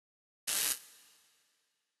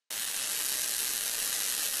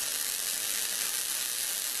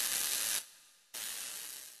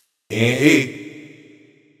Hey.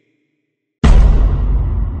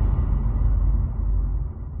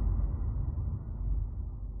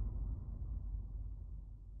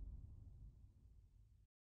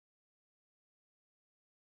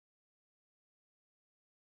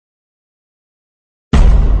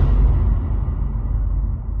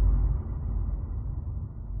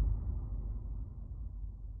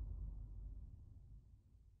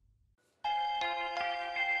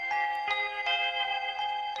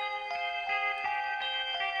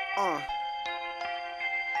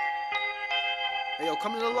 Hey, yo,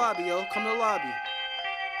 come to the lobby, yo. Come to the lobby.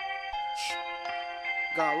 Shh.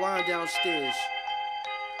 Got a line downstairs.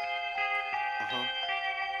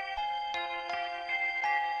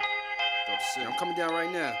 I'm coming down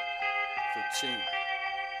right now. 15.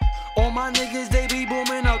 All my niggas, they be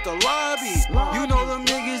booming out the lobby. You know them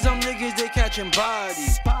niggas, they catching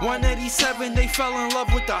bodies. 187, they fell in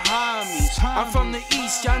love with the homies. I'm from the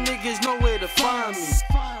east, y'all niggas know where to find me.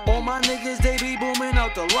 All my niggas, they be booming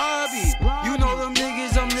out the lobby. You know them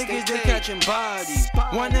niggas, they catching bodies.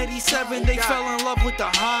 187, they fell in love with the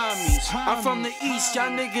homies. I'm from the east, y'all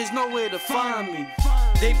niggas know where to find me.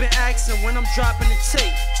 They been asking when I'm dropping the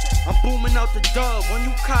tape. I'm booming out the dub when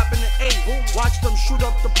you copping the 8. Watch them shoot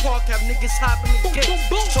up the park, have niggas hopping the gate.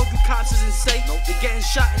 Told you cops isn't safe, they getting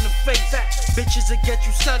shot in the face. Bitches that get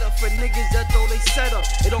you set up for niggas that throw they set up.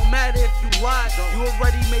 It don't matter if you lied, you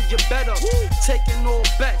already made your bet up. Taking all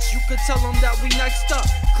bets, you could tell them that we next up.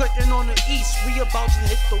 Clicking on the east, we about to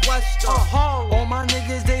hit the west up. All my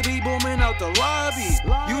niggas, they be booming out the lobby.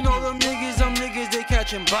 You know them niggas, they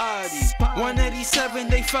catching bodies. 187,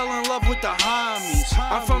 they fell in love with the homies.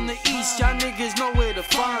 I'm from the east, y'all niggas know where to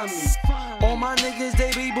find me. All my niggas,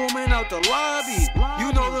 they be booming out the lobby.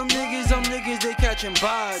 You know them niggas, they catching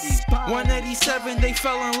bodies. 187, they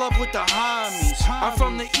fell in love with the homies. I'm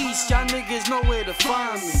from the east, y'all niggas know where to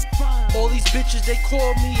find me. All these bitches, they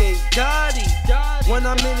call me a Dottie. When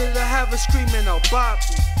I'm in it, I have a screaming out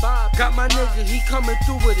Boppy. Got my nigga, he coming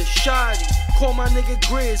through with a shotty. Call my nigga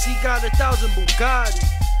Grizz, he got 1,000 Bugatti.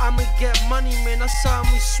 I'ma get money, man, that's how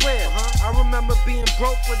we swear. I remember being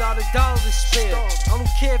broke without $1 to spare. I don't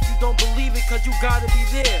care if you don't believe it, cause you gotta be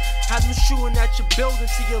there. Had them shooting at your building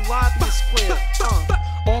till your lobby is square.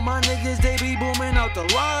 All my niggas, they be booming out the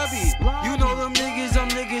lobby. You know them niggas,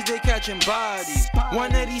 they catching bodies.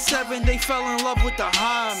 187, they fell in love with the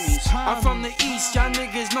homies. I'm from the east, y'all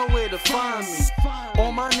niggas know where to find me.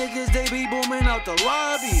 All my niggas, they be booming out the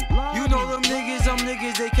lobby. You know them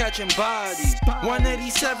niggas, they catching bodies.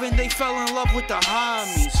 187, they fell in love with the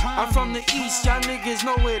homies. I'm from the east, y'all niggas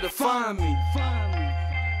know where to find me.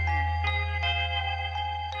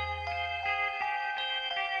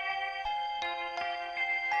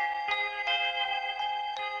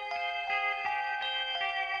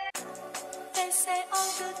 They say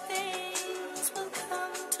all good things will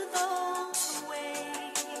come to those who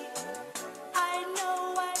wait. I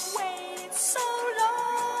know I've waited so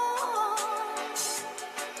long.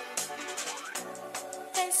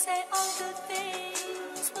 They say all good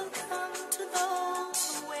things will come to those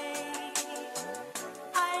who wait.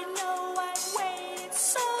 I know I've waited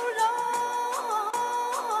so long.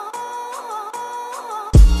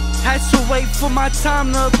 Had to wait for my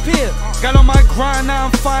time to appear. Got on my grind, now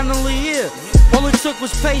I'm finally here. All it took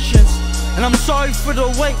was patience, and I'm sorry for the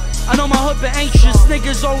wait. I know my hood been anxious.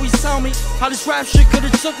 Niggas always tell me how this rap shit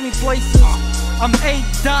could've took me places. I'm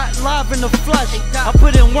A-Dot live in the flesh. I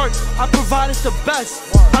put in work, I provided the best.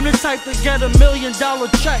 I'm the type to get $1 million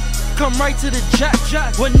check. Come right to the jet.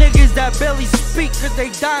 With niggas that barely speak, cause they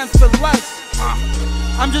dying for less.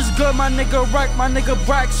 I'm just good, my nigga Wreck, my nigga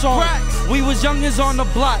Brax on. We was youngins on the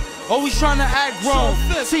block, always tryna act grown.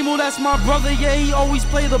 Timu, that's my brother, yeah, he always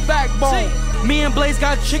play the backbone. Me and Blaze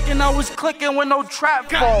got chicken, I was clicking with no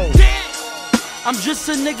trap phone. I'm just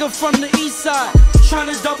a nigga from the east side,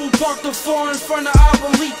 tryna double park the 4 in front of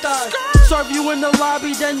Abuelitas. Serve you in the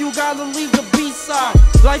lobby, then you gotta leave the B-side.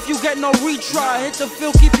 Life, you get no retry, hit the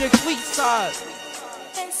field, keep your cleats side.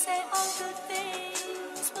 They say all good things